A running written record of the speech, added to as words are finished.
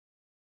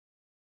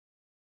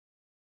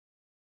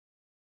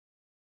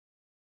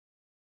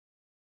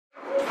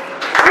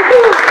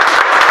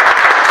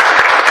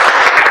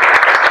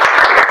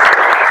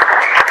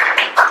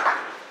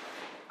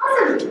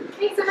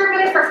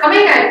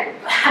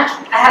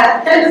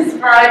As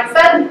Veronica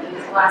said, this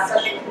is the last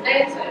session of the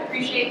day, so I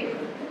appreciate you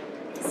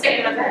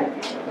sticking with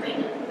it. Thank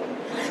you.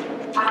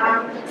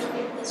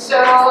 So,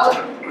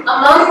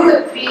 among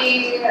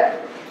the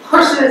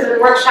courses and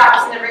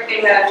workshops and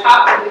everything that I've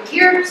taught over the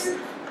years,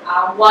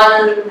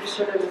 one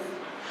sort of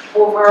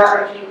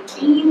overarching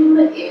theme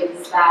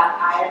is that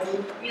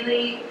I'm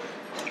really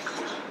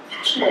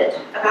passionate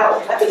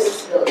about web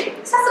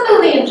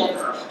accessibility in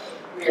general,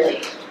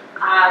 really.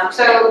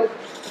 So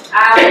I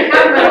kind of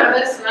remember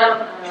this, and I don't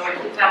know what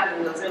keeps happening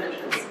in those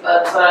images,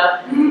 but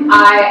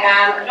I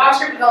am a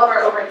JavaScript developer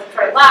over at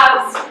Detroit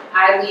Labs.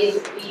 I lead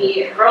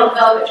the Rural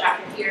Development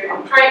chapter here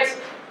in Detroit.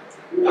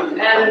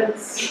 And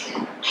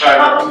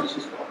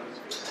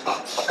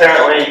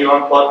apparently you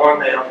unplug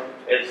one,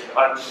 it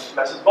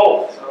messes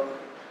both. So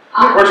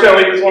we're just gonna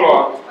leave this one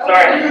alone.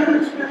 Sorry.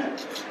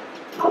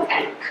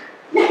 Okay.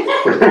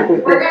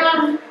 We're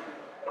gonna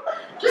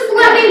just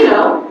let me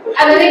know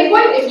at any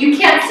point if you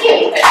can't see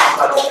anything.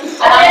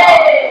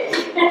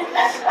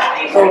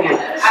 More.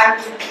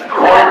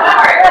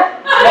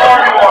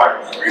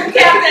 Room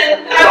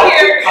captain, out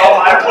here.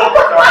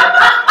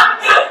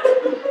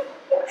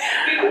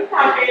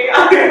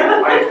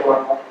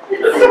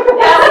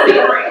 That would be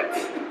great.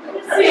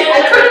 I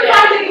couldn't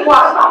find any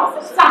water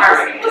bottles.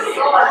 Sorry.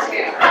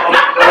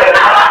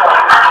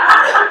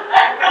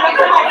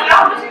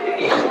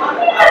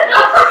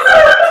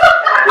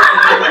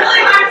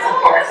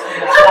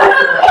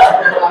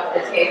 Off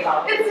the table.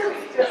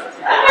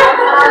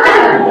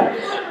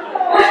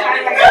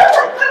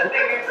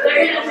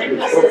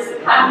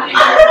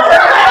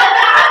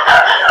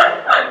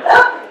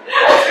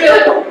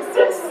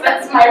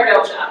 That's my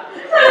real job.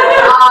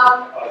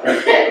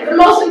 The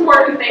most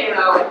important thing,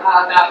 though,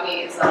 about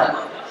me is that I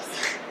love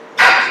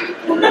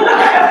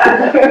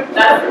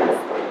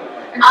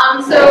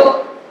those. So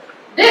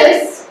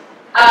this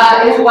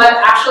is what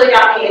actually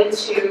got me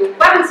into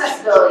web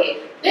accessibility.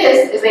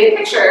 This is a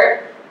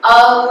picture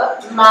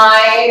of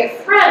my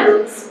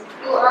friends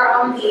who are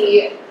on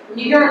the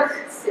New York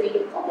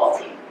City football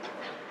team.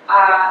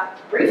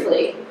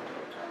 Briefly,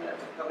 I'm going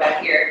to go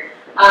back here.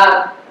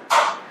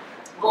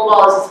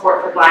 Goalball is a sport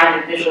for blind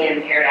and visually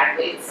impaired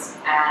athletes,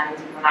 and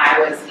when I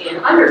was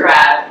in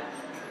undergrad,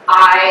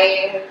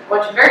 I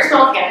went to a very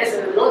small campus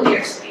in the middle of New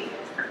York City,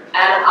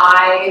 and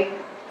I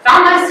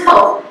found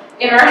myself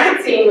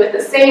interacting with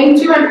the same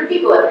 200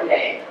 people every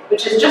day,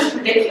 which is just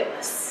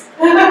ridiculous.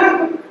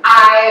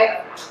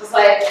 I was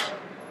like,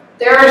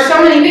 there are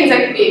so many things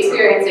I could be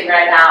experiencing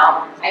right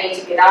now. I need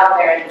to get out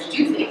there and just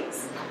do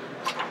things.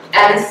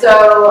 And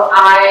so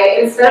I,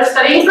 instead of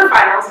studying for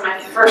finals in my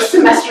first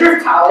semester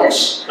of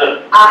college,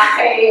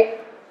 I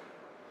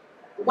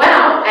went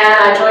out and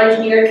I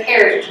joined New York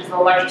Cares, which is the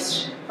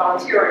largest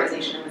volunteer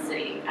organization in the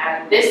city.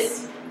 And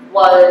this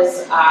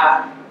was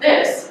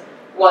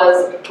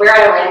where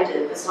I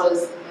landed. This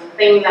was the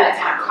thing that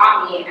kind of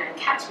caught me and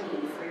kept me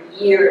for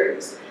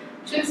years.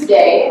 To this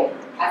day,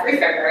 every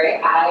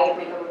February, I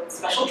make a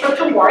special trip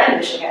to Warren,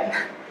 Michigan,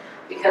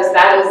 because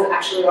that is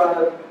actually where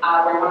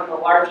one of the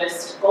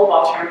largest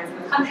goalball tournaments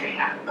in the country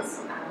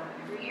happens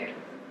every year.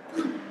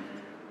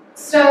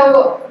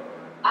 So,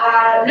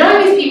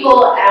 knowing these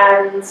people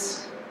and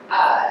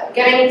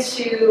getting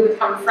to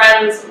become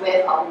friends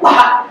with a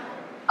lot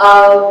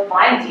of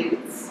blind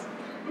dudes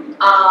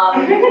got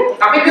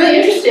me really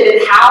interested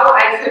in how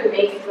I could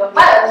make the web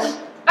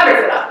better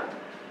for them.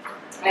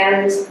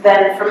 And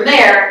then from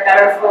there,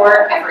 better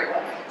for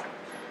everyone.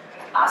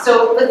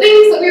 So the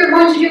things that we were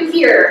going to do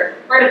here,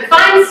 we're going to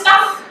define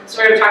stuff.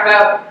 So we're going to talk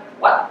about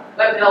what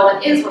web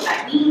development is, what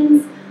that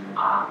means,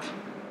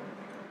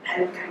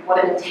 and kind of what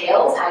it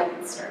entails, how you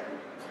get started.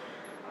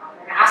 We're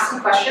going to ask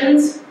some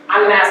questions.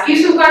 I'm going to ask you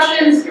some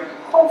questions. You're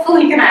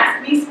hopefully going to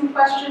ask me some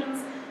questions.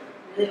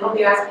 I really hope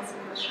you ask me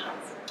some questions.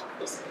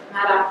 Just put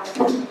that up.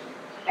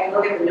 I can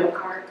go get the note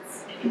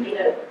cards if you need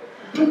it.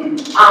 And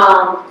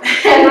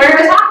we're going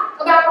to talk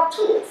about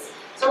tools.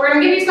 So we're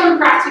going to give you some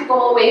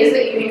practical ways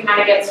that you can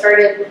kind of get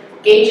started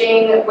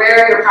gauging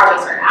where your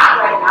projects are at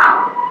right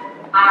now,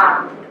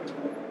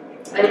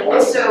 and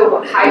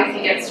also how you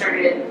can get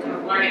started kind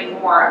of learning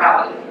more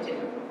about what you can do.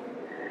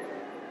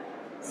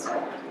 So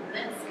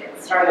let's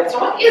get started. So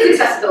what is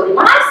accessibility?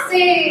 When I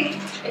say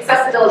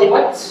accessibility,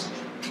 what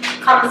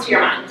comes to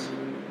your mind?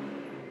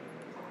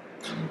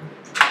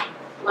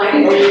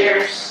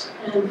 Languages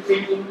and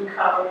reading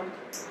code.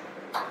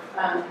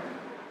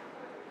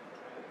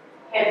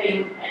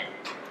 Having,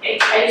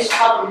 I used to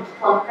call them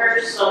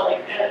clunkers, so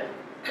like a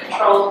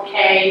Control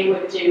K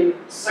would do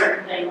a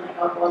certain thing, like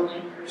on one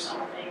link or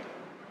something.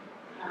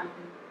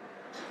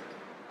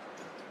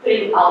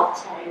 Putting alt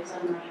tags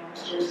on my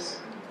images.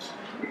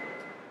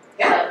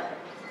 Yeah.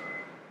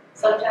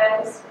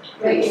 Subtitles.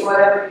 Making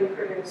whatever you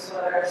produce,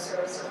 whether it's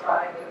service or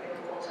product, you can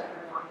full time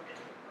or not.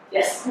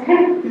 Yes,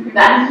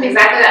 exactly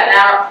that.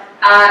 Now,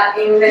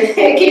 in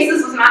case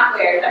this was not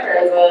clear,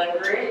 Deborah is a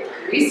great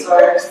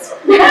resource.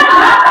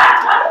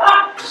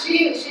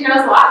 She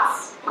knows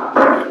lots,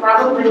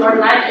 probably more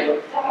than I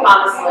do,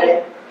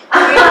 honestly.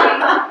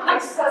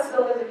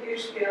 Accessibility is a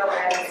huge field,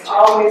 and it's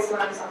always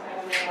learn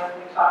something when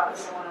we talk to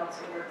someone else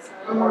who works in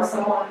it, or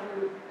someone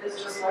who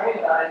is just learning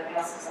about it and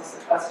asks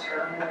us a question,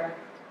 and they're,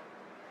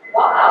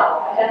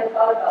 wow, I hadn't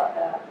thought about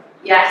that.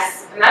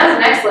 Yes, and that is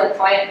an excellent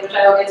point, which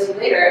I will get to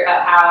later,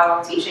 about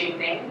how teaching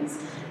things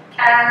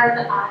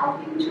can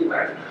help you to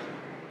learn.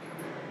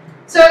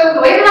 So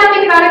the way that I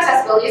think about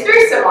accessibility is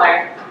very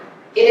similar.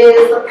 It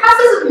is the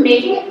process of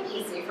making it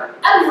easy for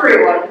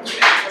everyone to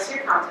access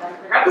your content,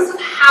 regardless of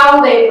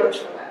how they approach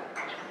the web.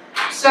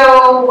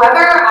 So whether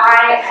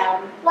I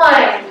am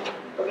blind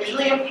or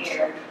visually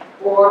impaired,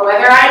 or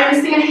whether I'm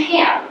missing a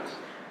hand,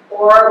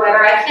 or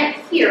whether I can't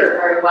hear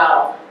very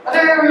well,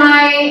 whether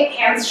my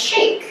hands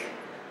shake,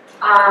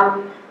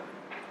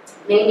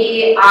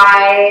 maybe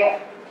I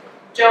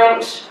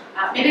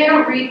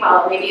don't read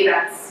well, maybe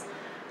that's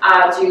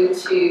due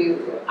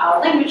to a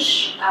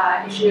language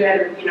issue,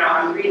 and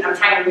I'm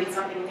trying to read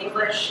something in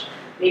English.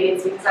 Maybe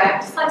it's because I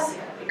have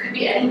dyslexia. It could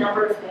be any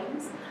number of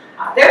things.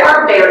 There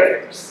are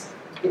barriers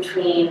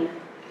between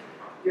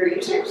your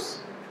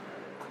users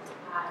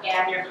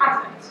and your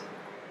content.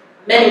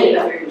 Many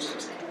of your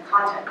users and your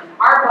content. And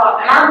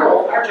our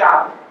goal, our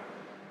job,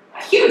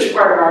 a huge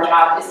part of our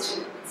job is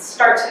to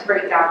start to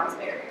break down those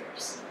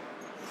barriers.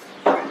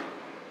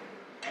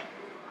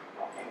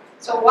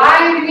 So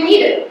why do we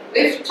need it?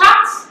 We've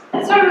talked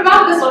sort of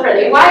about this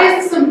already. Why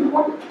is this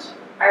important?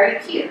 Why are you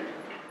here?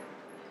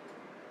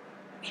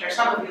 I'm sure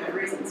some of you have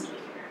reasons to be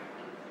here.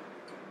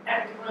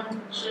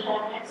 Everyone should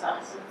have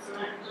access. It's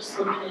not just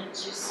limited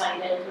to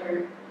sighted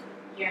or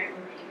hearing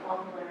people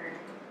or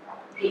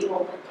people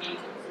that can't.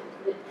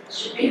 It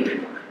should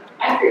be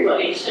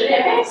everybody should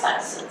have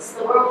access. It's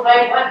the World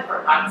Wide Web,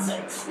 for God's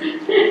sakes.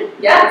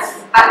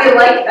 Yes, I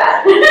like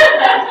that.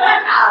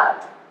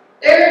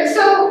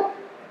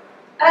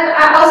 And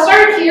I'll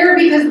start here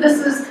because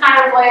this is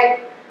kind of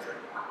like,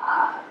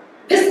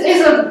 this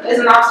is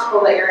an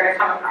obstacle that you're going to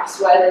come across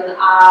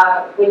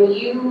when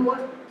you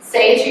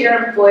say to your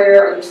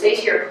employer or you say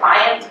to your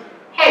client,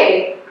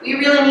 hey, we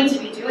really need to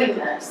be doing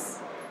this.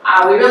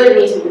 We really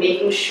need to be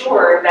making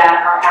sure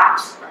that our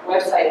apps, our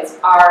websites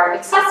are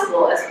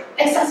accessible as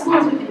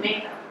we can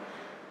make them.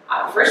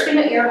 The first thing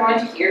that you're going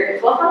to hear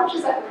is, well, how much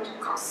is that going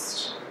to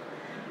cost?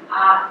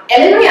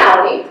 And in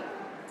reality,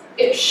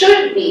 it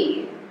should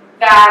be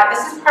that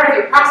this is part of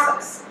your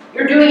process.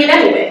 You're doing it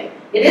anyway.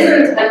 It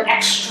isn't an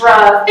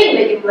extra thing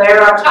that you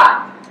layer on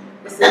top.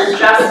 This is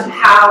just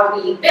how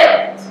we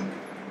build.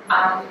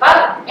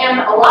 But in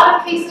a lot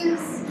of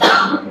cases,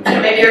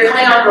 maybe you're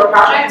coming onto a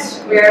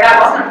project where that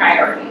wasn't a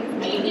priority.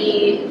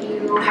 Maybe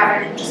you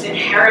haven't just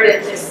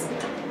inherited this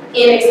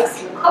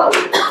inaccessible code.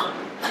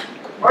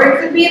 Or it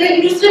could be that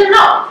you just didn't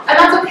know, and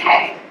that's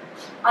okay.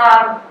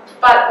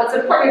 But what's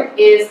important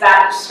is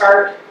that you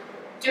start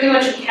doing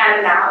what you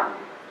can now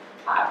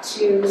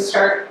to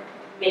start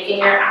making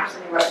your apps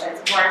and your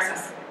websites more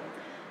accessible.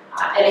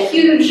 And a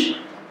huge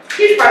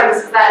part of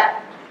this is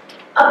that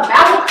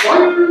about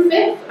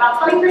 1/5,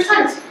 about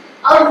 20%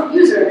 of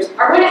users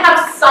are going to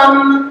have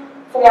some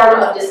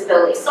form of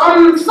disability,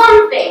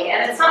 something,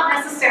 and it's not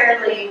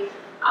necessarily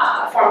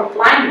a form of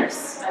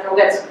blindness. And we'll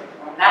get to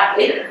that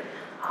later.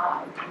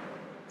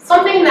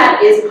 Something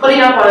that is putting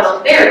up one of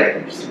those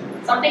barriers,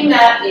 something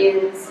that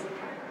is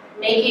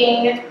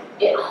making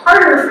it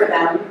harder for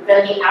them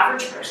than the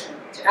average person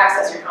to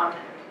access your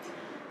content.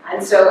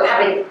 And so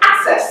having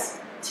access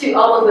to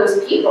all of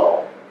those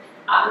people,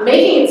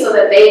 making it so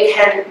that they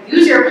can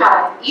use your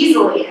product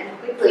easily and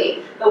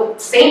quickly, the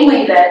same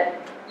way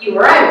that you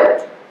or I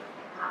would,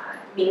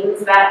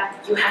 means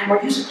that you have more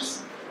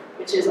users,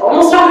 which is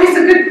almost always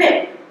a good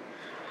thing.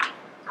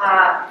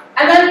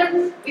 And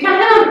then we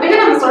kind of hit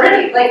on this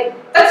already. Like,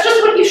 that's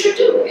just what you should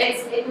do.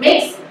 It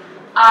makes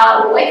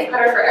life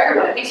better for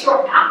everyone. It makes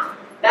your app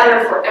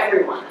better for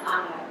everyone.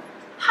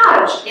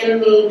 Haj, in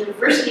the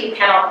diversity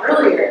panel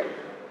earlier,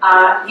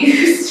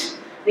 used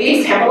the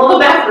example of a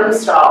bathroom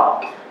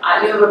stall.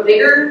 You have a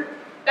bigger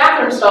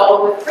bathroom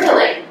stall with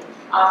railing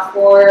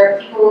for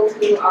people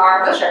who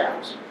are wheelchair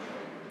bound.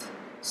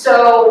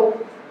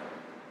 So,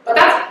 but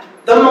that's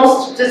the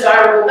most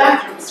desirable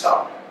bathroom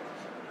stall,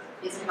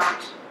 is it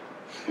not?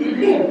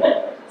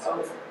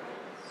 So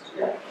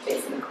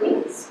it's the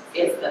cleanest,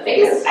 it's the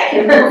biggest, I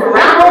can move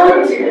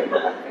around,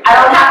 I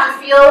don't have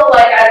to feel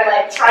like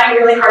I'm trying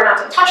really hard not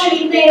to touch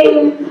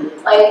anything,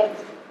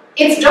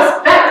 it's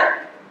just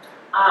better.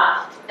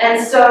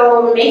 And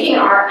so making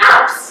our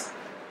apps,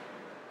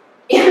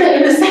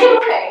 in the same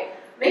way,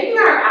 making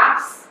our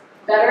apps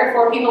better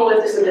for people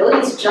with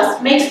disabilities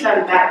just makes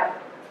them better.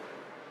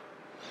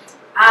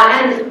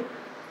 And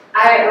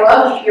I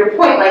love your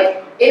point,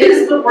 it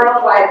is the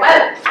World Wide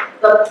Web.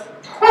 The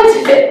point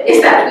of it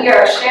is that we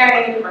are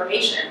sharing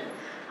information,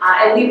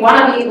 and we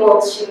want to be able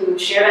to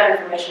share that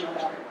information with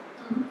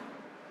everyone.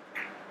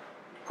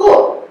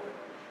 Cool.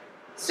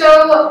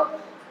 So,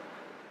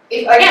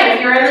 if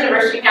you're in the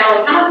diversity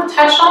panel, we kind of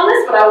touched on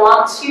this, but I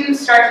want to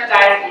start to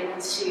dive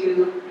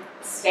into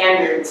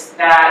standards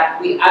that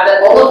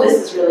all of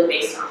this is really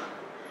based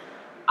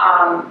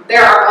on.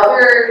 There are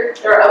other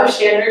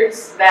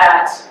standards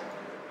that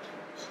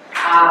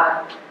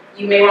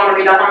you may want to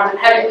read up on,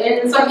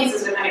 in some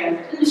cases depending on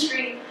your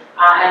industry,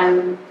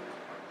 and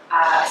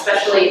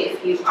especially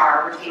if you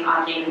are working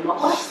on gaming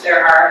mobile apps,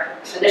 there are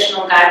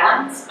additional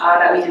guidelines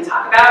that we can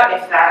talk about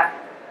if that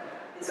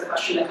is a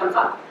question that comes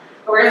up.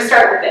 But we're going to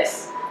start with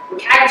this.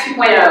 WCAG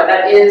 2.0,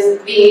 that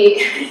is the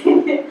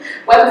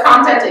Web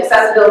Content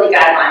Accessibility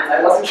Guidelines.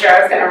 I wasn't sure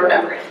I was going to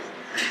remember it.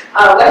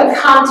 Web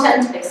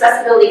Content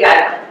Accessibility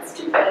Guidelines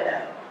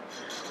 2.0.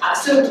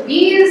 So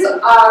these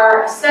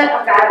are a set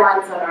of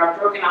guidelines that are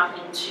broken up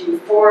into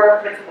 4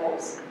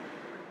 principles.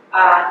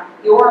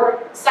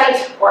 Your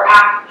site or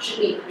app should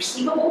be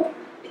perceivable,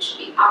 it should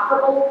be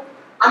operable,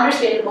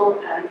 understandable,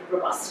 and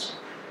robust.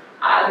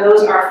 And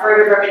those are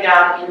further broken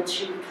down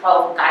into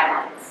 12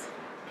 guidelines.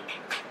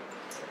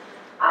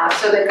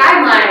 So the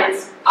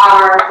guidelines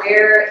are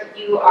where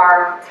you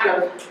are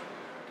kind of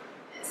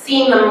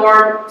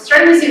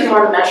starting to see the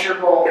more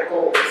measurable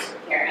goals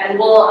here.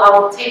 And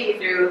I'll take you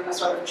through a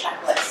sort of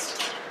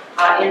checklist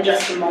in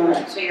just a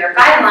moment. So your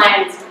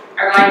guidelines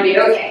are going to be,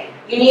 okay,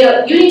 you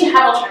need to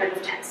have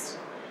alternative text.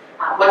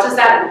 What does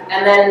that mean?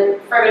 And then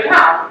further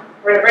down,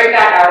 we're going to break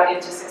that out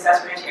into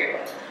success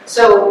criteria.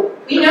 So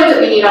we know that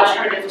we need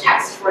alternative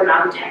text for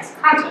non-text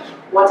content.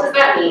 What does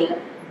that mean,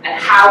 and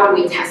how do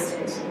we test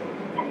it?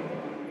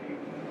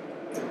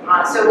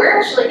 So we're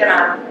actually going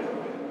to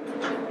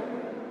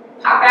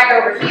pop back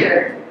over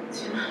here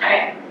to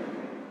my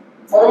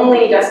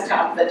only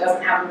desktop that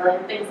doesn't have a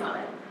million things on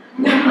it.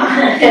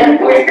 And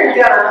we're going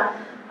to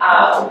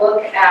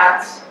look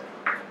at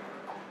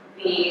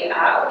the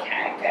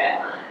WCAG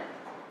guidelines.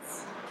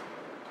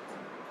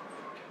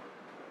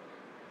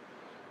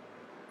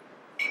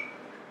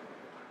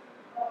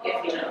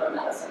 If you know the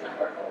Medicine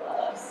Network will let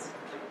us.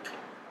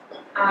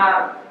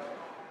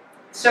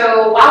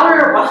 So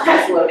while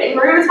that's loading,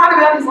 we're going to talk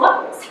about these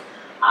levels.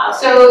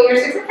 So your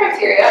success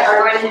criteria are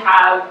going to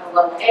have a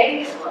level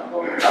A, a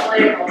level AA,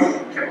 and a level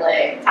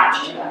AAA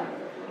attached to them.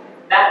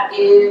 That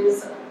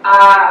is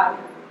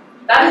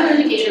an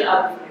indication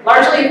of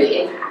largely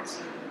the impact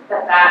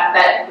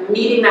that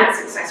meeting that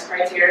success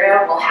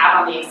criteria will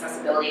have on the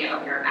accessibility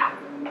of your app.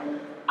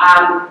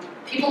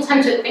 People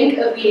tend to think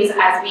of these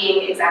as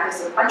being exactly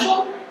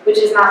sequential, which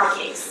is not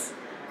the case.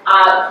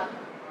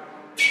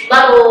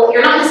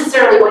 You're not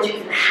necessarily going to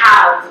even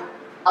have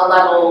a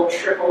level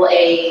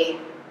AAA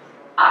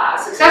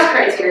success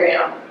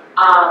criteria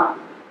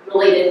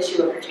related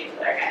to a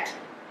particular guide.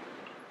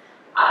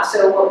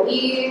 So what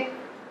we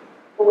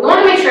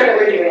want to make sure that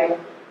we're doing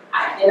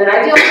in an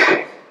ideal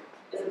world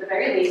is at the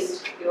very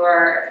least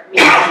you're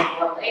meeting the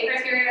level A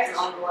criteria and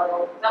on the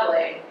level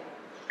AA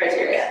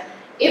criteria.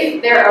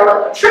 If there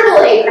are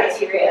AAA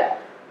criteria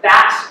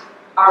that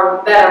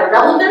are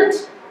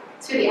relevant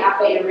to the app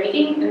that you're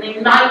making, and they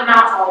might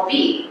not all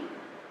be,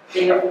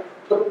 the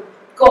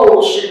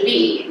goal should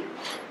be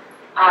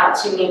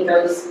to meet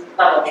those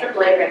level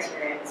AAA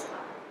criteria as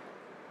well.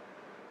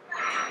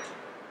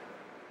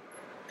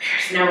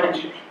 There's no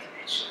internet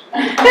connection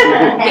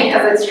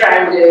because it's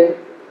trying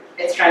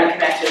to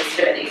connect to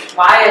Xfinity.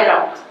 Why, I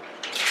don't know.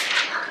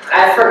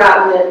 I've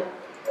forgotten it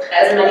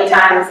as many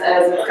times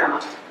as it's come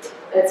up.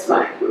 It's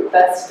fine.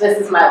 This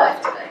is my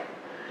life today.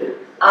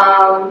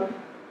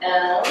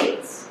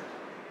 And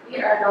we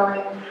are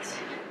going to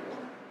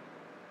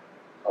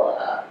pull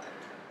up.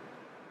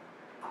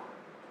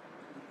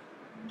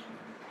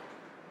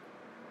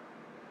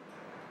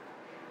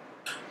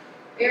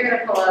 We're going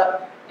to pull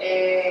up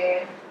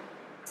a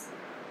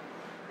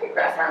quick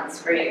reference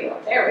for you.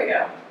 There we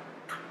go.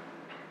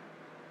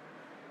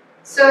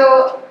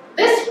 So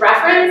this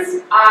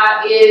reference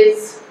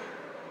is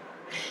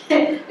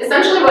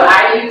essentially what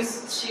I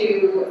use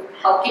to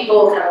help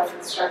people kind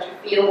of start to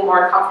feel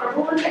more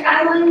comfortable with the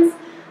guidelines.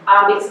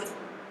 Because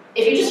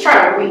if you just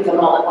try to read them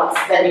all at once,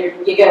 then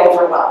you get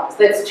overwhelmed.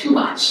 That's too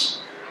much.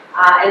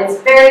 And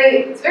it's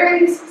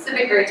very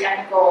specific, very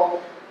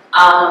technical,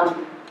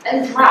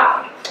 and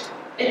dry.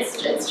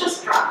 It's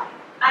just dry.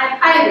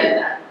 I admit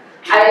that.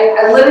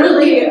 I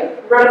literally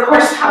wrote a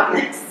course on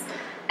this,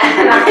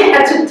 and I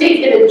had to take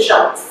it in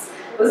chunks.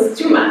 It was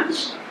too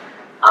much.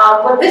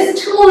 But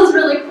this tool is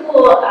really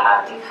cool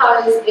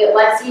because it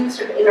lets you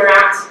sort of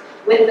interact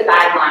with the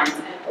guidelines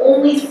and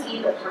only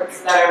see the parts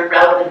that are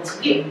relevant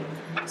to you.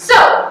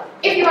 So,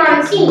 if you're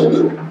on a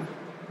team,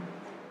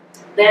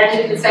 then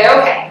you can say,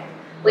 okay,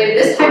 we have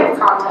this type of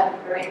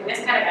content, we're making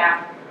this kind of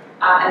app,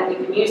 and we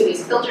can use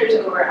these filters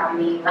over on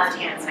the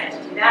left-hand side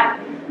to do that.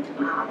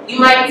 You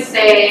might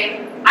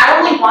say, I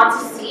only want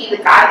to see the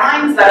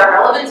guidelines that are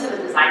relevant to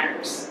the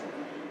designers.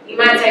 You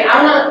might say, I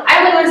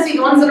only want to see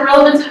the ones that are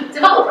relevant to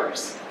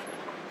developers.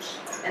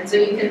 And so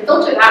you can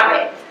filter that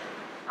way.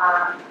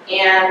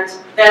 And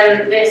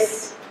then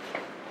this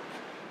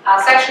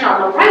section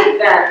on the right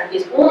then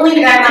is only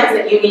the guidelines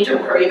that you need to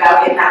worry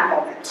about in that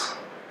moment.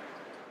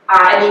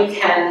 And you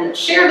can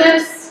share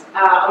this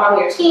among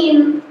your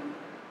team,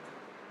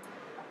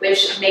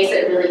 which makes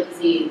it really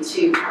easy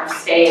to kind of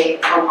stay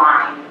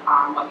aligned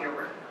on what you're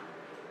working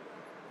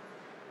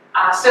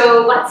on.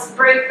 So let's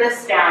break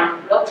this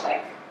down real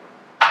quick.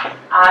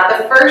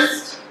 The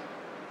first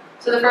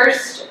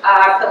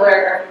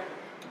pillar,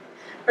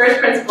 First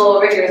principle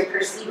over here is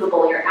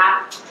perceivable. Your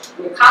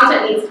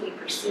content needs to be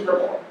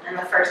perceivable. And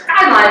the first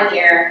guideline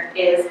here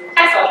is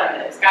text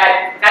alternatives.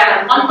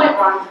 Guideline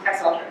 1.1,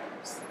 text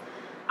alternatives.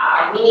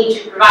 We need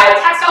to provide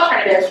text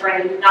alternatives for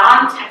any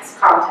non-text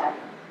content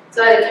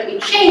so that it can be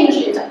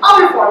changed into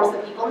other forms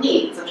that people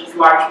need, such as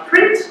large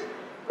print,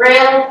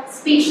 braille,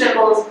 speech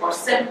symbols, or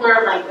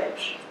simpler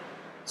language.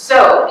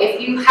 So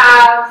if you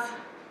have,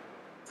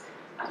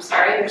 I'm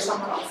sorry, there's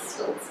someone else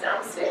still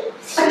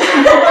downstairs.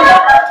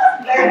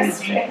 Very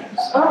strange.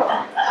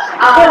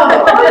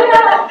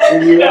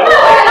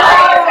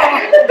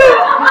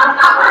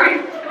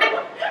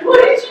 What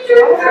did you do,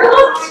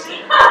 girls?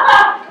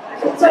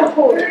 So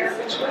cool.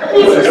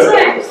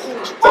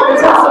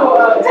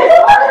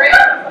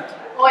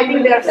 Oh, I think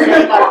they're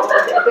setting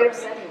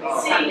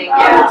something.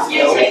 Yeah,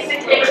 you take the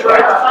cake for the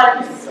fun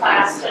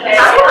class today. I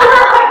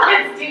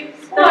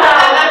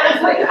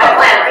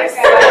planned this.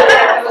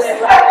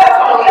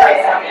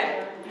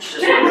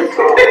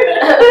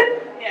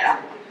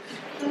 Yeah.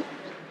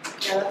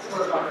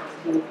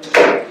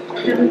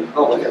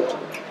 Oh, look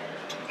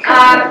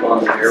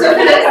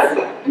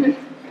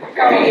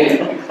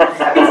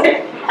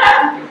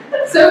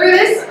So for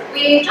this,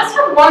 we just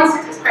have one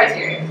success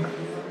criteria,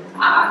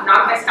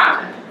 non-text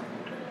content.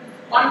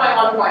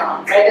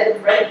 1.1.1, right at the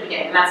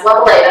beginning, and that's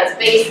level A, that's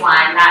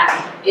baseline, that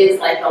is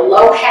like the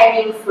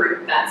low-hanging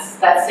fruit, that's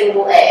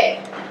single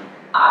A.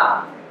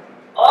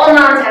 All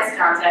non-text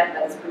content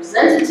that is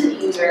presented to the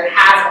user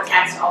has a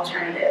text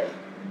alternative.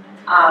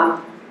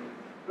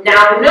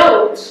 Now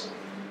note,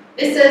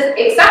 this is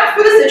except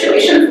for the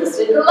situations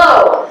listed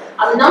below.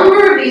 A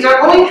number of these are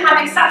going to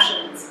have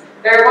exceptions.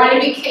 There are going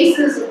to be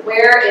cases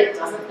where it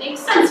doesn't make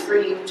sense for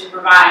you to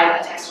provide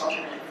a text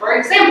alternative. For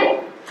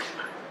example,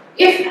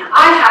 if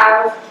I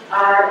have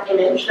an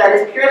image that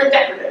is purely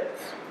decorative,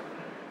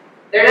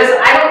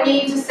 I don't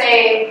need to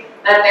say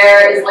that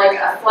there is like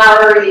a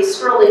flowery,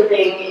 scrolly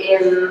thing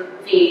in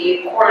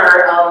the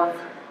corner of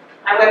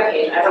my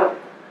webpage.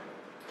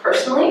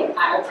 Personally,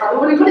 I probably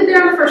wouldn't put it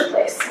there in the first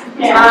place.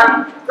 It's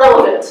not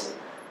relevant.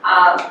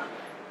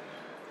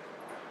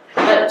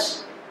 But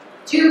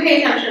do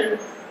pay attention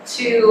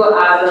to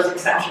those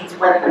exceptions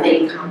when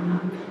they come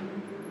up.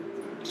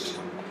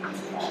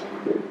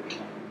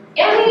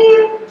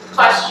 Any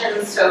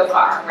questions so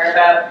far? We're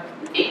about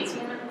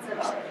 18 minutes in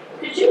already.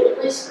 Could you at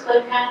least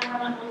click on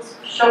one of those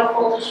show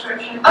full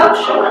description? Oh,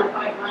 sure.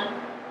 1.1.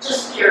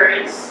 Just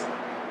curious.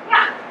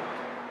 Yeah.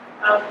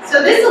 Okay.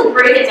 So this will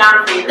break it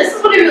down for you. This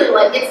is what I really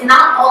like. It's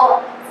not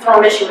all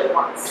thrown at you at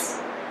once.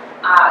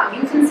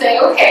 You can say,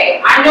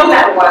 okay, I know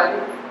that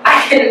one.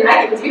 I can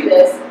do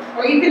this.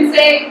 Or you can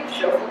say,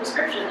 show full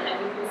description, and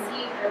you can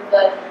see kind of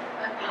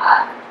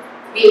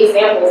the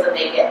examples that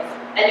they give.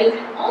 And you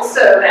can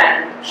also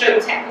then show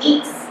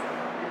techniques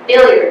and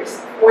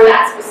failures for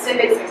that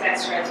specific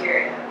success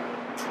criteria.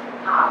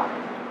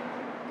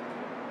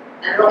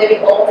 And it'll give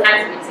you all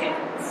kinds of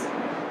examples.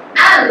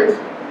 And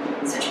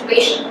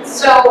situations.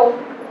 So,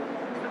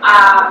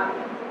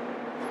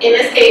 in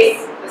this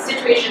case, the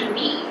situation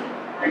B,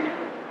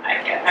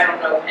 I don't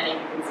know if any of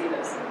you can see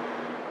this.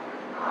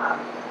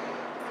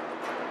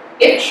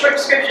 If short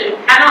description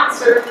cannot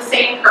serve the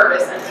same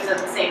purpose and present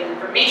the same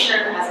information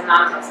as a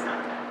non-text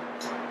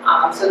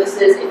content. So this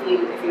is if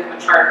you have a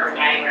chart or a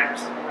diagram or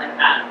something like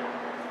that.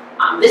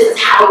 This is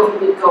how you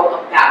would go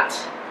about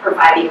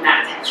providing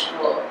that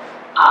textual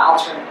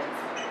alternative.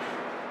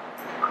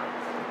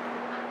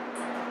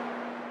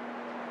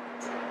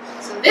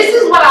 So this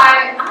is what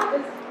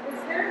Is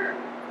there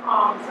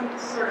some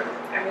sort of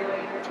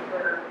emulator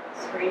for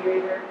screen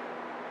reader?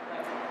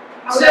 Like,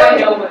 how would I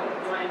know what the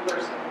blind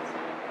person is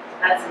doing?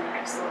 That's an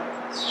excellent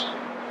question.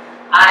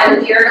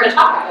 And you're going to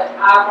talk about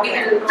it. We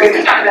can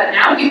quickly talk about it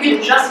now. You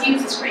can just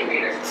use the screen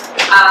reader.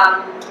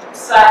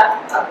 So a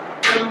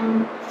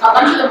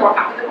bunch of the more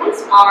popular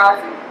ones are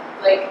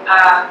like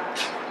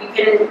you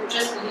can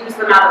just use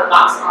them out of the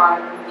box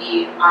on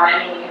any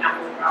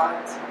Apple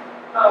product.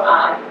 Oh,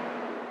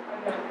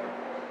 okay.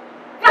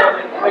 Yeah.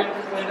 Like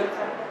Windows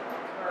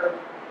or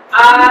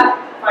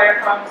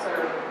Firefox or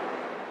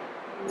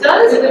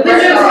Does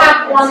Windows have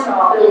one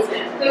built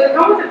in? does it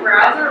come with the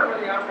browser or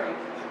the operating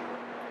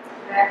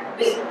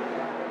system?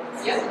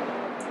 Yep.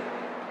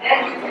 And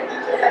you can,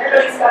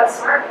 everybody's got a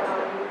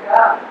smartphone, you've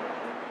got,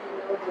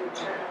 you can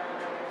turn on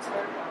your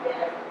smartphone,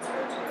 yeah,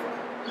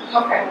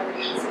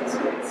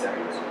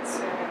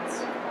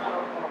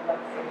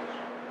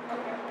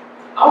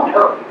 Oh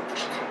no.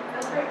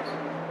 That's great.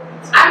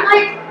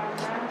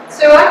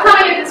 I'm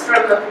coming at this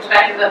from the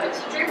perspective of a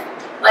teacher.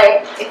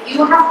 Like, if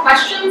you have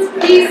questions,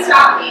 please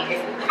stop me. If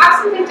you have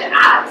something to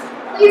add,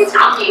 please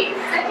stop me.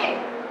 Okay,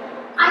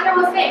 I know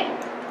a thing.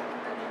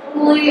 I'm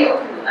totally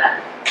open to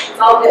that. It's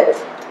all good.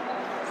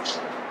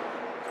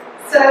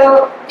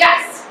 So,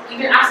 yes, you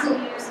can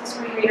absolutely use the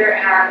screen reader,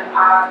 and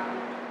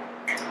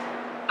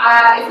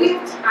if we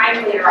have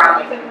time later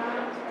on, we can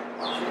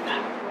shoot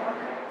that.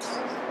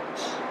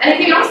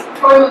 Anything else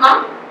before we move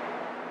on?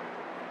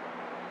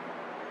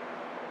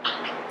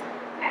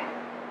 Okay.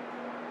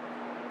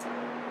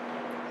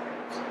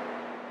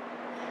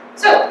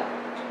 So,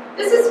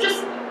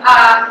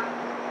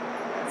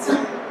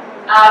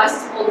 This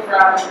is pulled from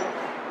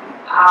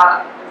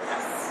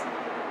WordPress.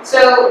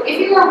 So if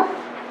you were,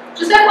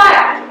 just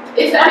FYI,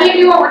 if any of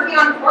you are working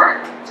on Core,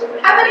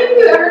 have any of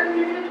you ever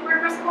contributed to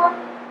WordPress Core?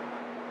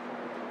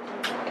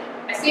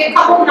 I see a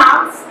couple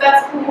nods,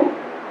 that's cool.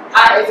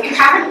 If you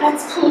haven't,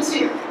 that's cool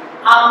too.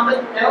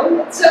 But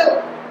no,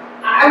 so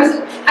I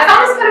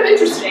found this kind of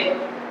interesting.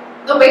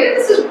 The way that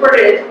this is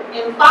worded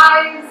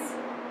implies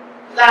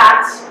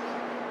that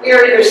we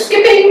are either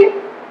skipping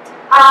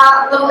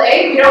level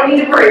A, we don't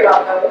need to worry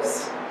about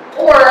those,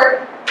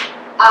 or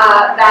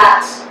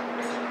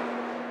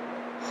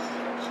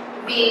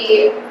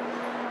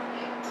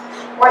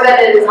that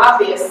it is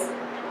obvious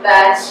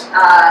that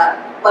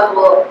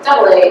level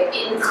AA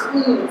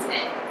includes A.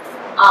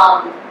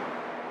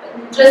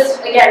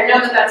 Just again, know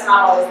that that's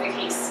not always the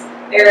case.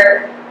 They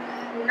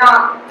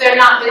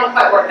don't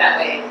quite work that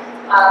way.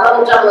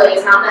 Level AA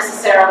is not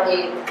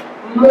necessarily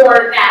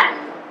more than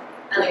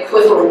an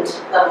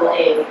equivalent level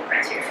A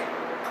criteria.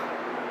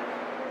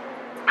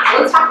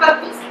 Let's talk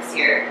about basics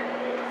here.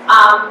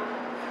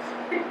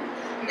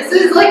 This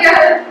is like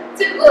a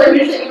typical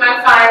image that you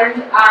might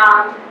find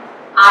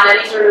on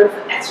any sort of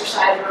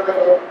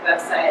exercise-related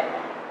website.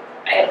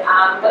 Right?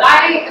 But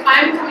if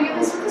I'm coming at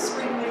this with a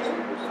screen reader,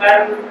 if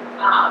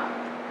I'm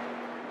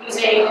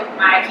using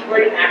my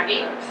keyboard and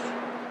navigate,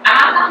 I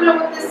might not know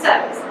what this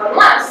says,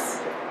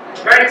 unless,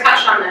 I've already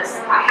touched on this,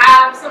 I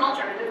have some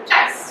alternative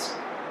text.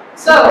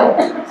 So,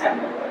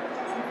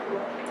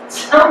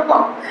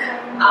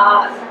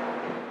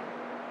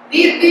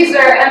 these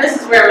are, and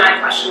this is where my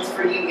questions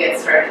for you get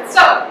started.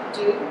 So,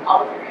 do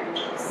all of your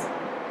images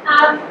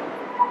have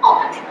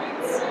all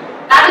attributes?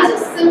 That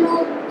is a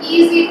simple,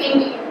 easy thing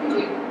that you can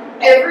do.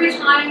 Every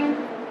time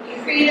you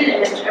create an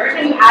image, every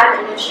time you add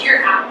an image to your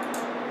app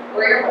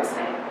or your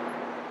website,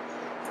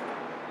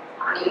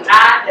 you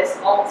add this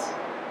alt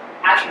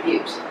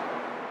attribute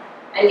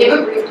and give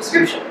a brief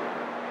description.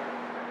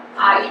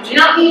 You do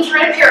not need to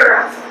write a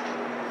paragraph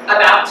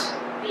about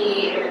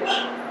the image.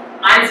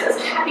 Mine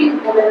says, happy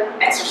woman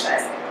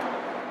exercising.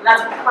 And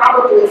that's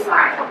probably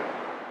fine.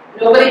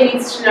 Nobody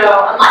needs to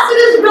know, unless it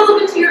is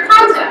relevant to your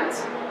content,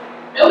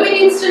 nobody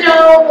needs to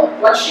know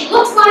what she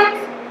looks like.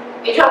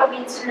 They don't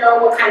need to know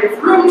what kind of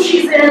room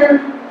she's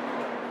in.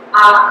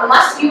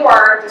 Unless you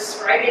are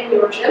describing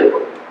your gym,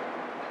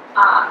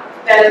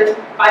 then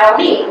by all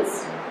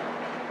means,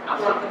 I'm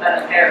going to put that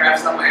in a paragraph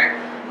somewhere.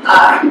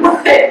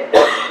 But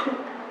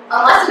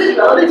unless it is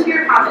relevant to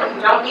your content,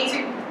 you don't need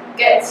to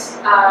get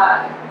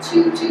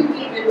too deep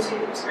into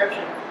the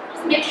description.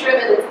 Just make sure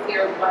that it's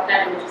clear what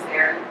that image is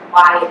there and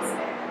why it's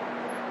there.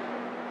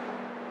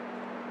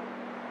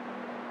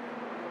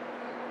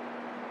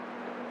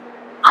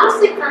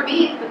 Honestly, for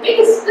me,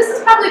 this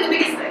is probably the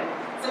biggest thing.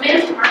 It's a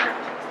managed markup.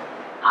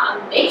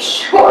 Make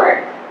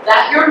sure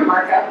that your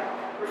markup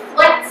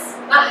reflects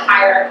the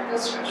hierarchical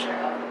structure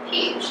of the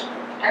page.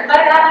 And by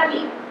that I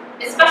mean,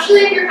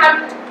 especially if you're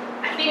having,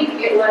 I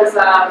think it was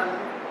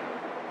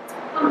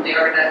one of the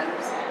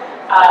organizers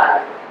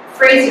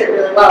phrased it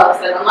really well.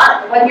 Said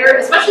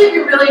especially if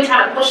you're really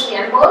trying to push the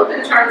envelope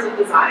in terms of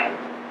design,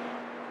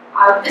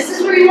 this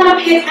is where you want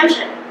to pay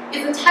attention.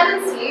 It's a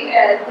tendency,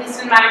 at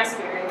least in my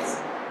experience,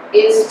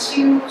 is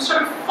to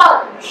sort of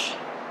fudge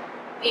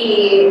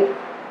the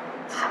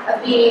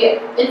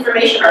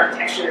information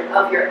architecture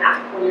of your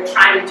app when you're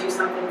trying to do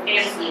something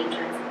fancy in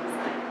terms of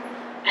design.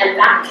 And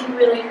that can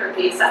really hurt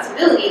the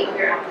accessibility of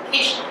your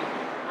application.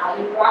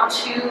 You want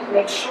to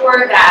make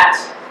sure that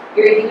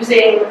you're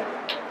using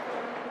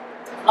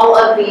all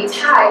of the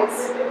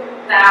tags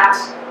that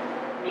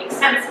make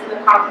sense in the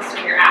context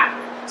of your app.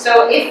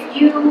 So if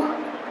you've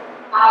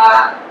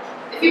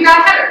got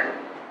a header,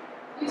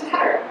 use a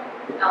header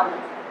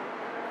element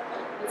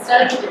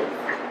instead of a div.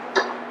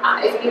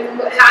 If you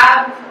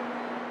have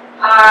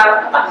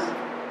a button,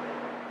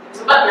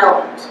 use a button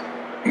element.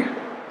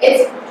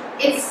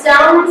 It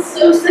sounds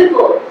so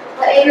simple,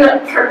 but in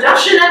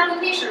production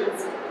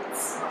applications,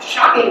 it's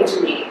shocking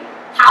to me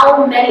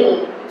how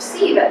many you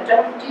see that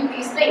don't do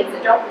these things,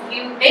 that don't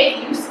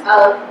make use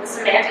of the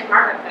semantic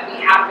markup that we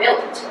have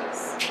available to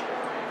us.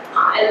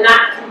 And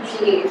that can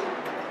be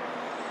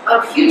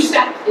a huge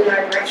step in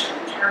our direction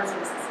in terms of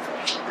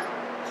accessibility.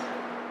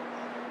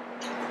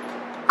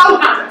 Color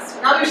contrast,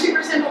 another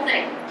super simple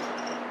thing.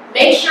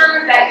 Make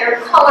sure that your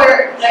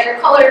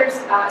colors,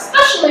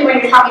 especially when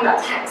you're talking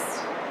about text,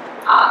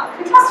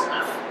 contrast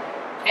enough.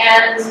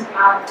 And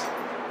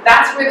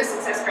that's where the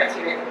success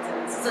criteria comes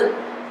in. This is an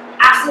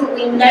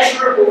absolutely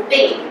measurable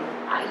thing.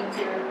 You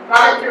can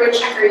run it through a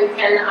checker, you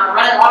can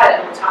run an audit,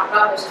 and we'll talk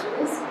about those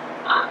tools.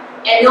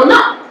 And you'll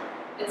know.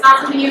 It's not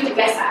something you have to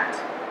guess at.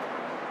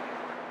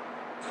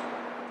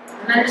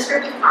 And then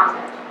descriptive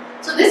content.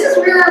 So this is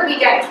where we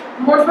get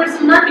more towards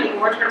the marketing,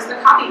 more towards the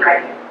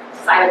copywriting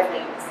side of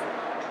things.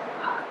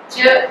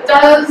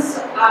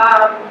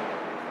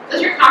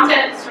 Does your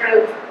content sort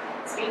of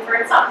speak for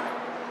itself?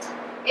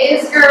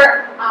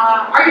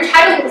 Are your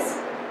titles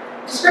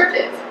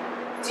descriptive?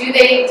 Do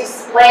they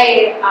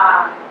display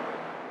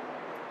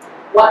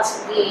what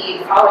the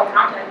following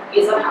content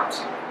is about?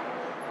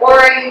 Or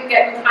are you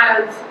getting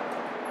kind of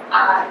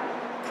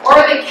Or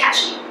are they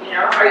catchy? You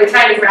know, are you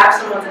trying to grab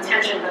someone's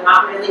attention but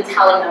not really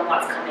telling them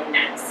what's coming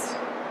next?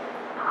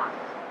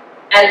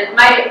 And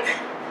my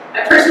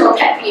personal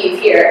pet peeve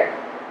here: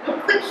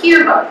 don't click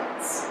here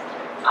buttons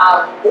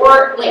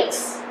or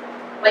links.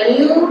 When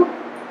you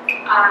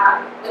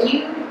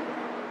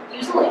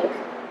use a link,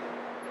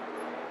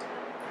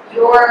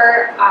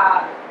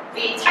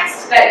 the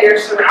text that you're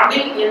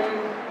surrounding in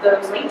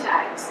those link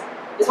tags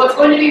is what's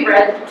going to be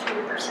read to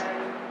the person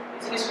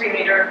using a screen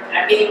reader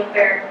navigating with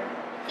their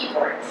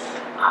keyboard.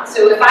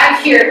 So if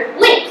I hear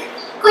link,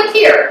 click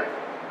here,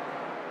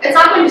 it's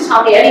not going to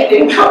tell me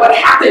anything about what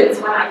happens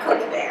when I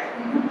click there.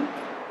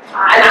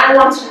 And I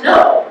want to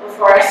know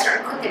before I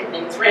start clicking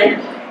things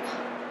randomly.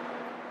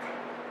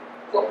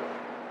 Cool.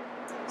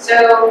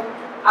 So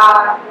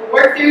we'll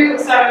work through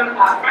some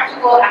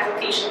practical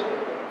application.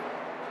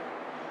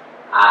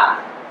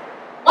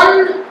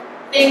 One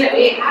thing that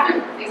we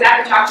haven't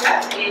exactly talked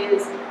about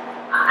is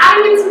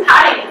adding in some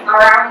padding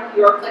around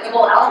your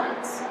clickable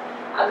elements.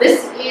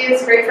 This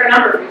is great for a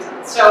number of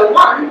reasons. So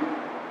one,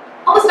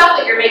 all the stuff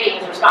that you're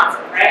making is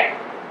responsive, right?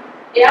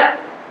 Yeah?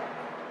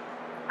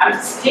 I'm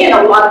seeing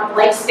a lot of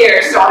blank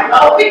stares, so I'm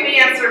hoping the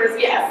answer is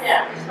yes.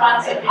 Yeah,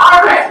 responsive.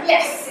 All right,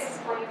 yes.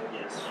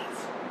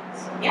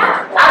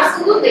 Yeah,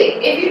 absolutely.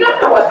 If you don't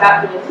know what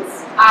that means,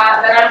 then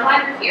I'm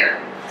glad you're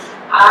here.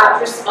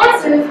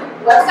 Responsive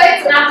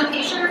websites and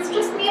applications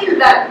just mean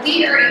that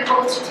we are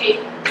able to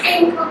take the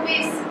same code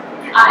base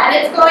and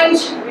it's going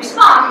to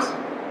respond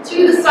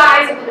to the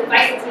size of the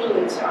device it's being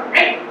used on,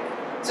 right?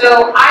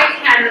 So I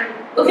can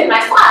look at my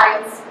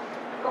slides,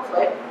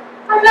 hopefully.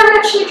 I've never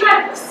actually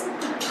tried this.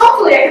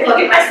 Hopefully I can look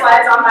at my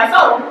slides on my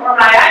phone or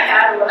my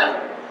iPad or whatever,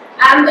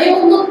 and they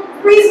will look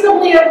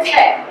reasonably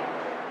okay.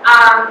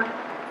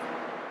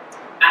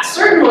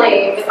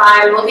 Certainly, if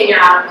I'm looking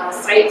at a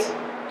site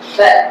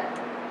that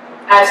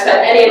I've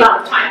spent any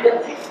amount of time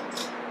building,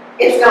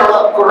 it's going to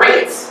look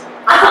great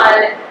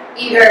on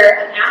either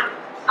an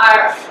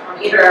app,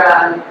 on either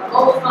a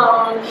mobile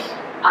phone,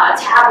 a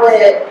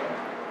tablet,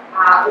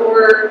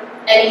 or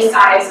any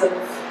size of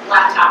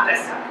laptop,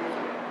 desktop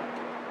computer.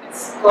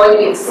 It's going to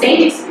be the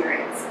same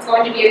experience. It's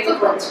going to be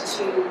equivalent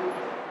to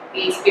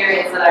the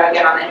experience that I would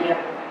get on any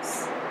other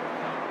device,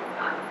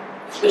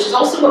 which is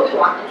also what we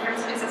want in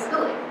terms of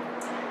accessibility.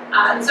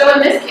 And so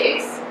in this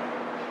case,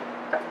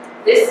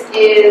 this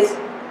is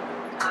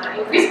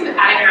increasing the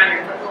padding around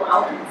your clickable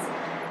elements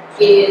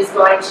is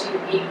going to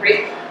be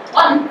great,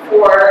 one,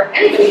 for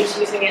anybody who's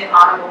using it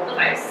on a mobile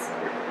device.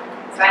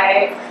 So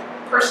I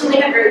personally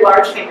have very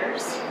large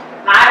fingers,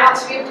 and I want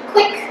to be able to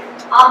click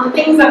on the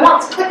things I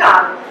want to click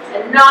on,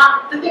 and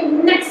not the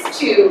thing next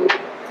to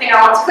the thing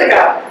I want to click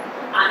on.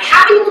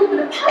 Having a little bit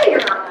of padding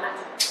around that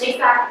makes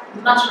that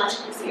much, much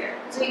easier.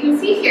 So you can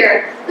see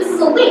here, this is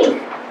a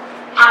link.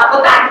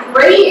 But that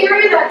gray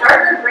area, that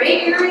darker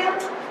gray area,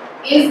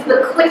 is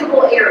the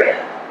clickable area.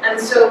 And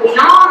so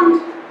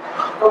beyond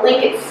the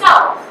link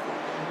itself,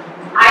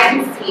 I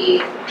can see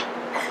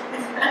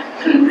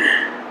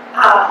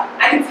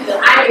that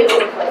I'm able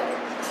to click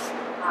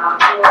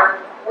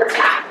or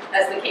tap,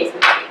 as the case may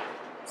be.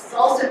 This is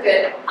also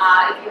good if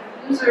you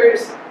have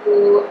users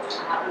who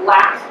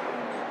lack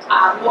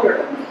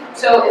motor.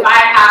 So if I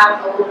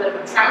have a little bit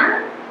of a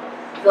tremor,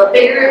 the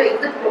bigger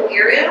the clickable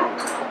area,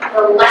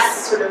 the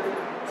less sort of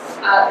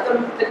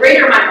the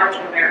greater my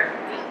margin of error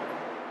can be.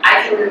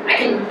 I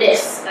can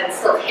miss and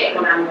still hit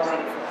when I'm going for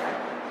it.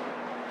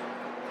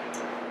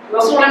 You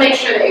also want to make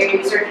sure that your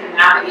user can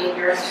navigate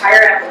your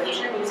entire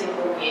application using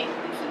only the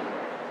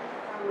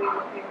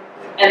keyboard.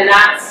 And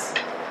that's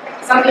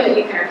something that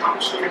you can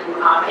accomplish through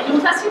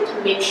manual testing to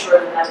make sure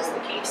that that is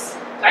the case.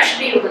 So I should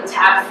be able to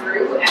tab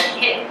through and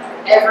hit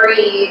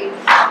every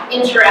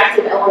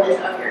interactive element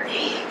of your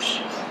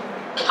page.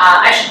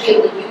 I should be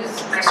able to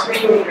use my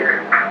screen reader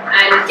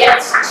and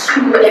get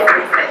to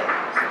everything.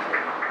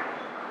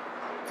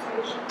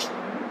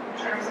 In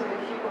terms of the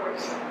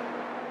keyboards.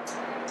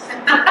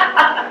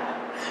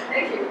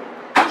 Thank you.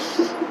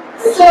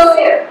 So,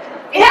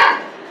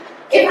 yeah,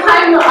 if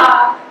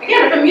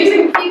I'm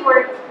using the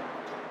keyboard,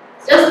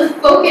 does the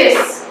focus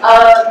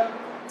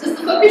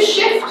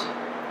shift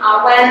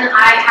when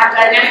I have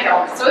dynamic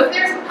elements? So if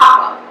there's a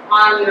pop-up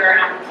on your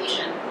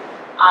application,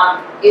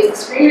 is the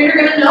screen reader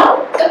going to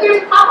know that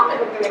there's a pop-up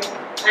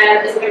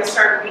and is it going to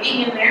start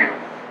reading in there?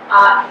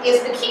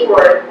 Is the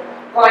keyboard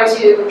going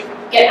to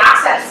get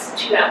access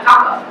to that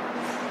pop-up?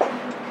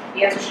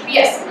 The answer should be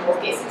yes in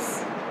both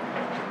cases.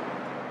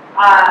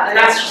 And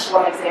that's just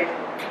one example.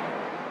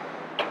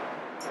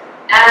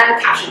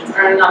 And captions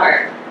are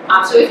another.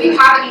 So if you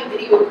have any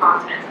video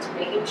content,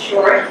 making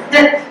sure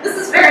that this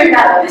is very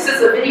meta. This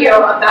is a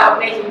video about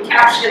making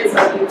captions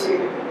on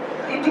YouTube.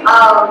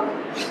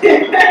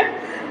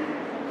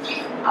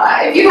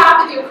 If you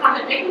have video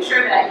content, making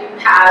sure that you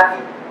have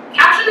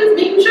captions,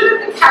 making sure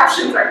that the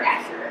captions are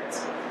accurate.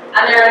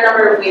 And there are a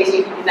number of ways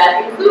you can do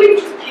that, including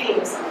just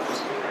paying someone to do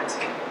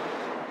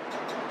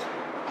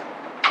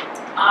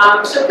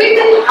that. So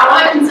quickly, I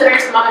want to consider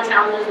some other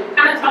challenges we've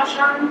kind of touched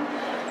on.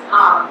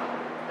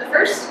 The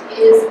first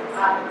is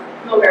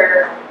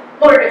motor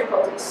motor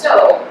difficulties.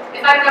 So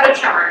if I've got a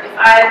tremor, if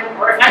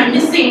I'm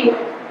missing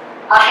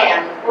a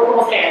hand or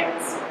both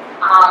hands,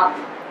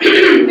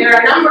 there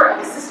are a number of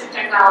assistive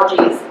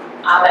technologies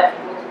that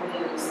people can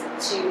use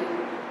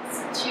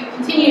to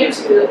continue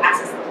to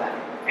access the web.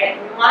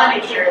 Right? We want to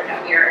make sure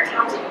that we are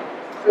accounting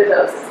for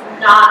those.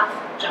 It's not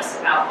just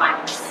about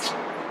blindness.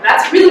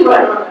 That's really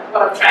what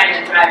I'm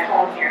trying to drive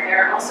home here.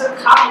 There are also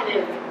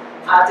cognitive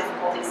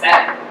difficulties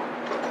that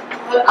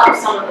put up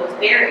some of those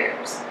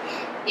barriers.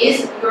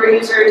 Is your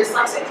user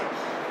dyslexic?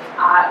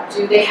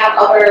 Do they have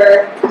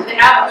other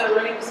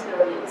learning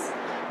disabilities?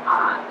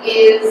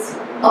 Is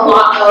a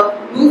lot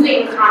of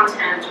moving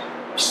content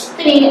or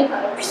spinning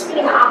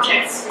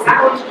objects, is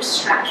that going to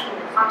distract from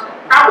the content?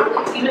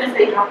 Probably, even if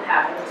they don't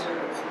have any sort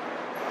of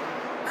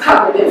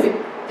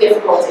cognitive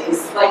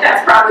difficulties. Like,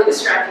 that's probably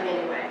distracting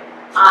anyway.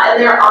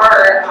 And there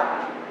are,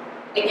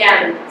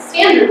 again,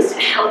 standards to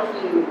help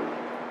you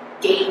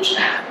gauge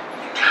that.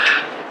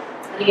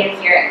 And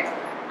again here,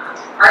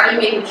 are you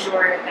making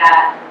sure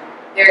that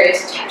there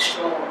is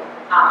textual,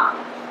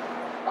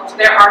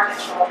 there are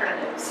textual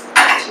alternatives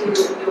to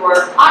your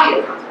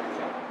audio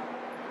content?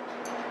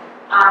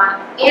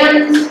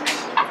 And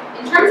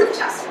in terms of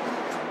testing,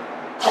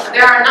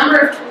 there are a number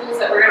of tools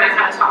that we're going to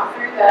kind of talk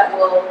through that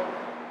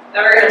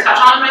we're going to touch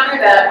on rather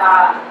that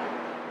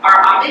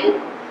are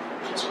auditing.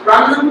 To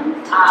run them,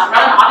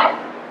 run an audit,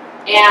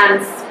 and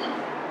see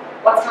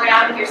what's going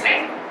on with your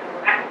site, and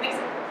go back and fix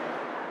it.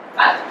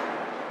 But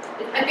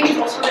I think it's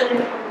also really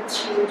important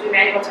to do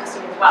manual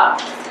testing as well.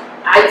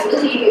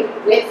 Ideally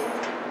with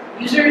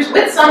users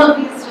with some of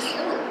these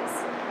disabilities.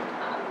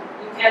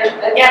 You can,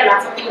 again,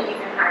 that's something that you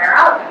can hire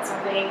out, that's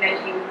something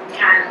that you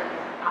can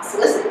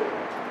solicit.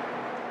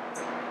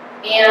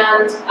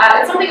 And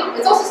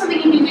it's also something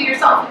you can do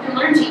yourself. You can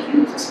learn to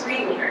use a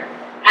screen reader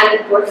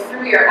and work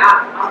through your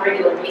app on a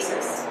regular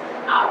basis.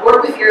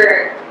 Work with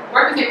your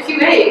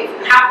QA if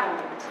you have them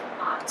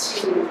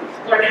to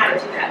learn how to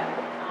do that.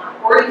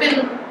 Or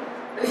even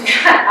we've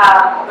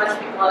got a bunch of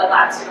people at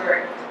labs who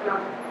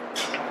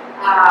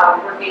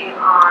are working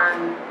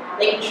on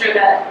making sure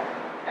that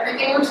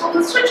everything works well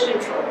with switch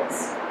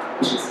controls,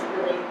 which is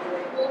really,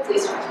 really cool.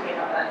 Please talk to me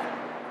about that.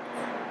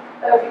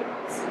 Okay,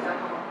 so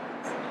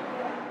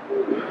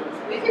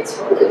we could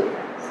totally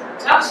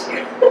talk to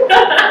you.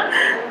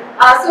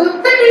 So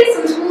we've created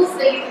some tools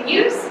that you can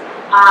use.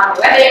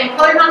 Web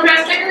color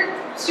contrast checker,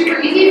 super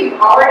easy. If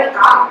you've already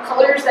got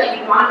colors that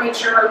you want to make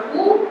sure are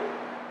cool,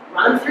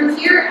 run them through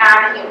here,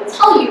 and it will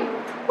tell you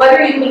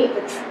whether you meet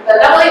the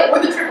AA or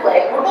the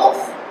AAA or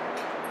both.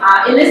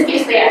 In this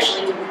case, they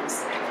actually do come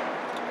second.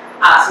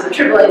 So the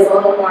AAA is a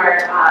little more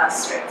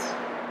strict.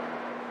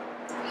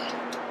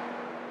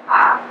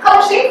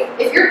 Color safe.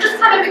 If you're just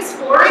kind of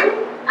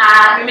exploring,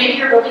 and maybe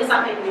you're building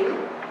something new,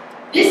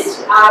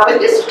 with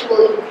this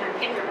tool you can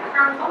pick your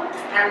background color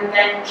and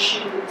then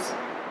choose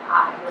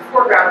your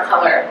foreground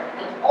color,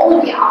 and all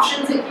of the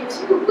options it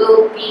gives you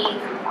will be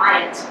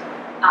compliant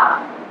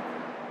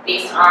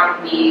based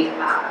on the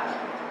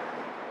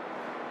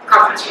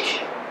contrast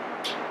ratio.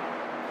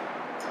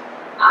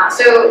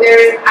 So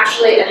there's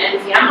actually an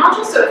NPM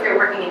module. So if you're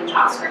working in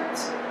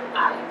JavaScript,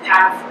 you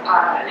have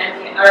an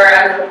NPM or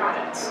another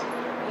project.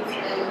 You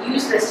can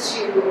use this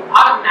to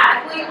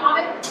automatically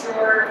audit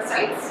your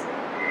sites.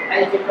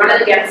 And you can run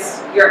it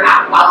against your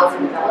app while it's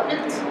in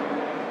development,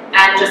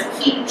 and just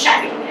keep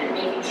checking and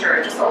making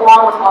sure, just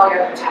along with all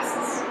your other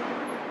tests.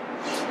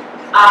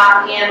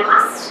 And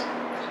last,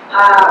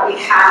 we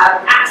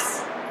have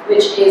Apps,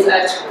 which is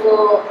a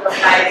tool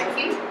by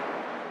Qt.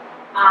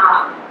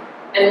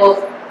 And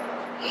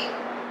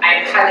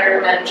I highly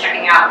recommend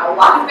checking out a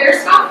lot of their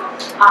stuff.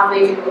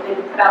 They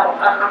put out a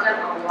lot of content,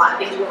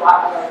 they do a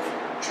lot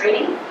of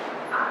training.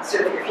 So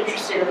if you're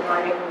interested in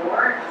learning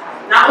more,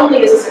 not only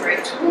is this a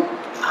great tool,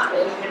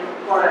 but you can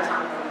learn a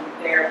ton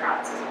from their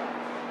products as well.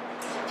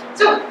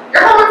 So,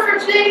 your homework for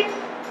today,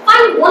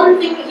 find one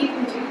thing that you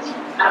can do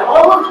out of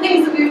all of the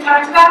things that we've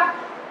talked about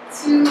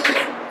to,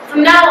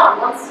 from now on,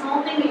 one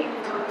small thing that you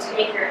can do to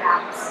make your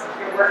apps,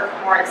 your work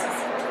more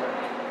accessible.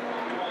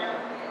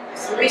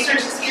 There's some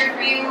resources here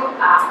for you.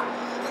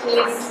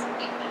 Please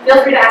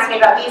feel free to ask me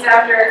about these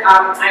after.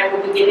 I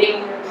will be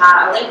giving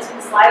a link to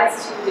the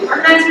slides to the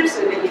organizer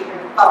so that you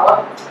can follow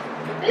up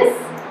with this.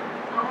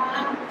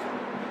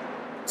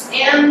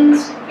 And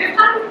we have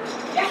time?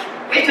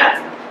 Yeah, we have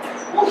time.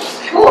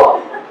 Cool.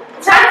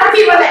 Time for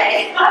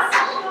Q&A.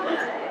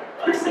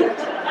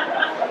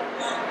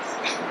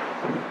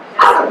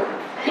 Awesome.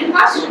 Any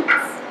questions?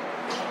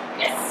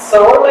 Yes.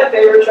 So one of my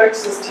favorite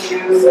tricks is to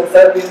use,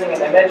 instead of using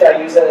an image,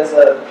 I use it as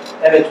an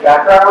image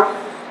background.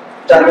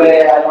 That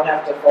way I don't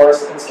have to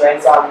force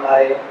constraints on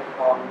my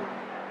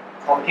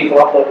on people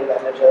uploading the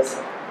images.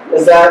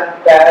 Is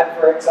that bad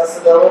for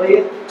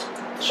accessibility?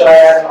 Should I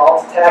add an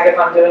alt tag if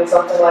I'm doing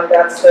something like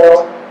that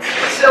still?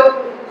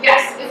 So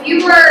yes, if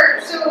you were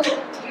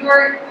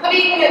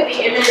putting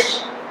the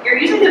image, you're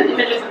using the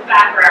image as a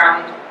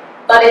background,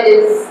 but it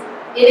is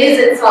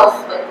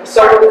itself like.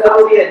 So that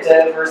would be a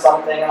div or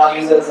something, and I'll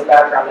use it as a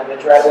background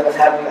image rather than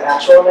having the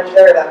actual image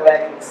there. That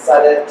way I can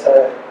set it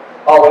to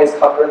always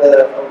cover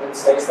the open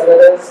space that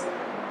it is,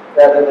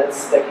 rather than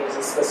sticking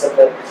to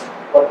specific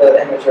what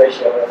the image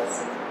ratio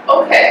is.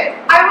 Okay,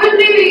 I would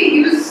maybe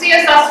use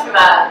CSS for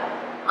that.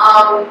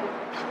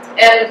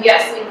 And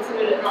yes,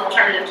 include an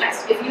alternative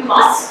text if you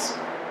must.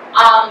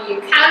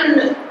 You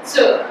can,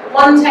 so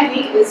one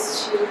technique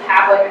is to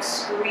have like a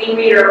screen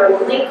reader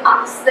only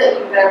class that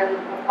you then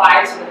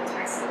apply to the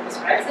text that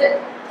describes it.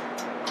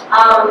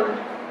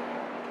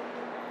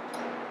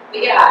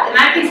 But yeah, in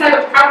that case I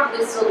would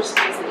probably still just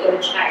use the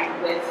image tag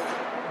with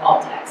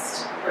alt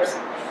text,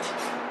 personally.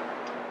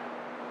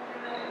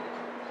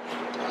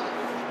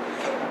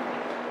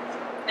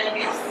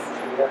 Anything else?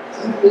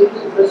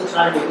 There's a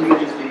time when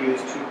images to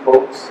use two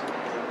quotes.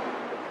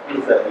 What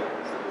is that? Like,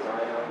 is the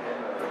design on it?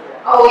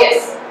 Oh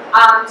yes.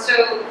 So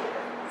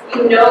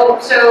you know,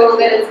 so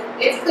that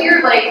it's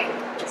clear, like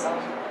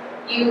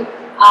you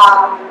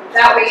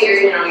that way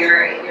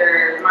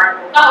your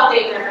marketable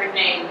validate and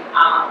everything.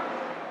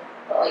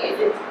 But like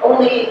it's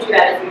only do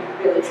that if you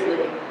really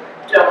truly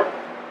don't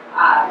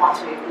want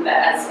to include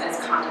that as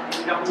content.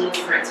 You don't need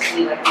for it to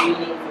be like a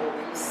meaningful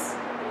piece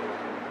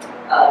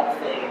of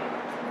the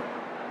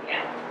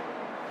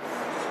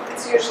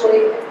It's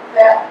usually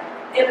that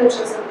image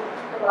isn't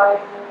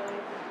providing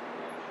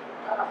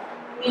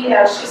me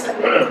as just a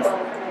meaningful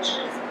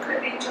information. It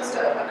could be just a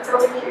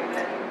curlicue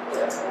that you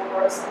put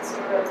or some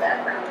sort of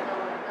background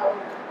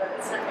element, but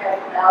it's not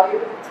adding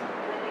value in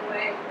any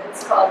way.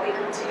 It's called the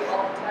empty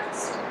alt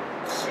text.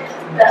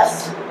 That's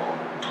suitable.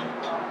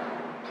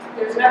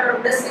 There's never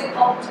missing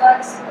alt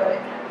text, but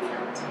it can be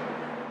empty.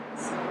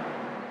 So,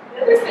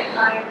 the other thing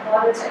I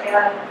wanted to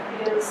add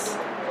is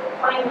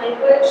plain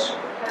language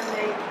can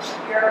make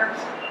your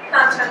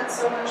content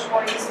so much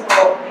more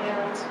usable,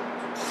 and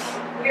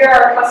we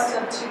are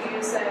accustomed to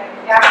using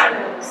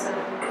acronyms and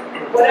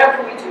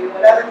whatever we do,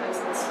 whatever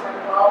business we're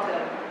involved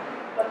in.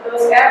 But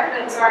those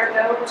acronyms aren't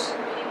known to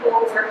people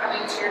who are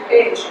coming to your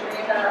page. You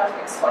may have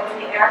explained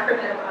the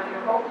acronym on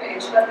your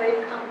homepage, but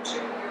they've come to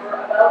your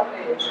About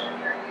page and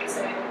you're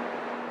using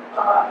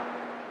PAC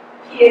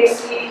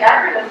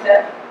acronym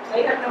that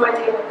they have no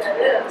idea what that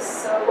is.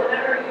 So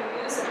whenever you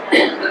use an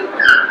acronym on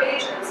your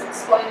pages,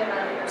 explain it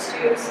on your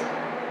SKUs.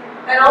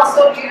 And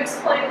also use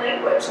plain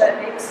language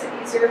that makes it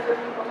easier for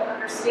people to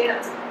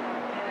understand.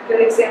 And a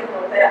good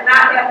example of that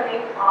not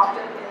happening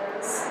often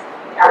is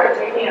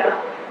academia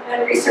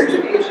and research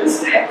pages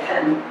that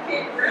can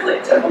be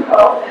really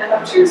difficult and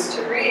obtuse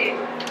to read.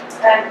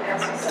 And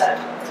as you said,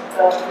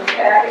 the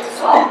tag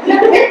is all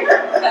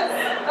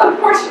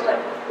unfortunately.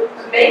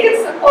 Make it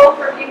simple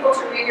for people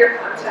to read your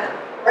content.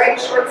 Write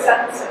short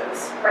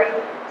sentences, write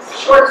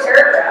short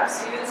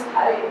paragraphs, use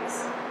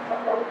headings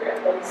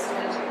appropriately so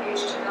that your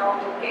HTML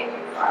will get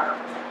you far.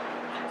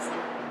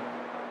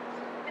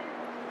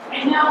 I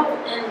know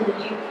in the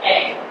UK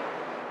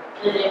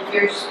that if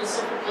you're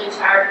specifically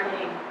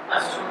targeting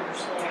customers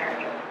there,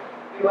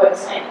 your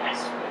website has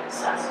to be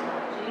accessible.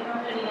 Do you know of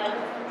any other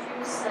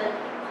countries that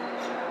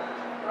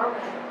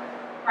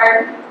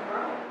Pardon?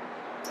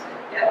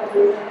 Yeah, we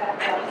really have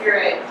that. You're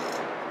right.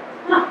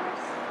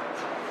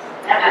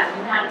 that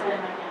would not have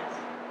been my guess.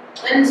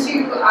 And to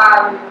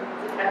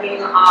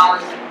depending on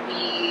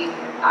the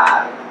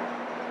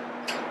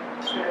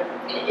sort of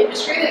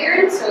industry that you're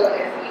in, so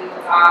if you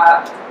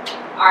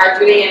are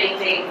doing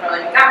anything for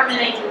like a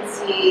government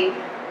agency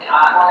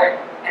or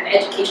an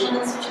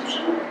educational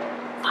institution,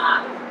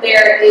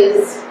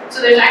 there's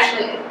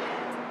actually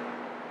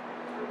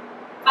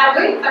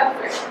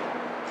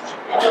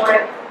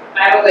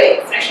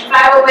 508, section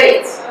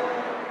 508.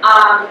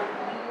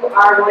 You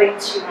are going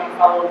to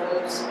follow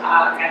those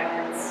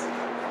guidelines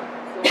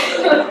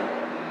closely.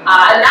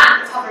 And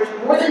that covers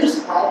more than just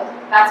web.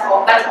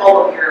 That's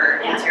all of your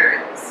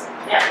materials.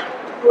 Yeah,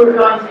 we're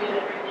going through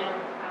that right now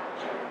with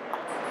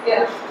PowerShell.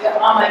 Yeah.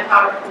 All my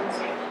PowerPoints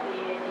have to be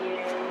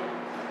ADA.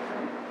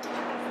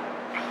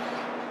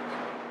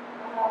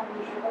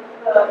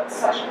 The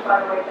section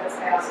 508 that's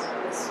asked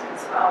is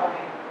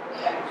following.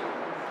 Okay.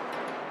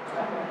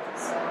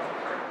 So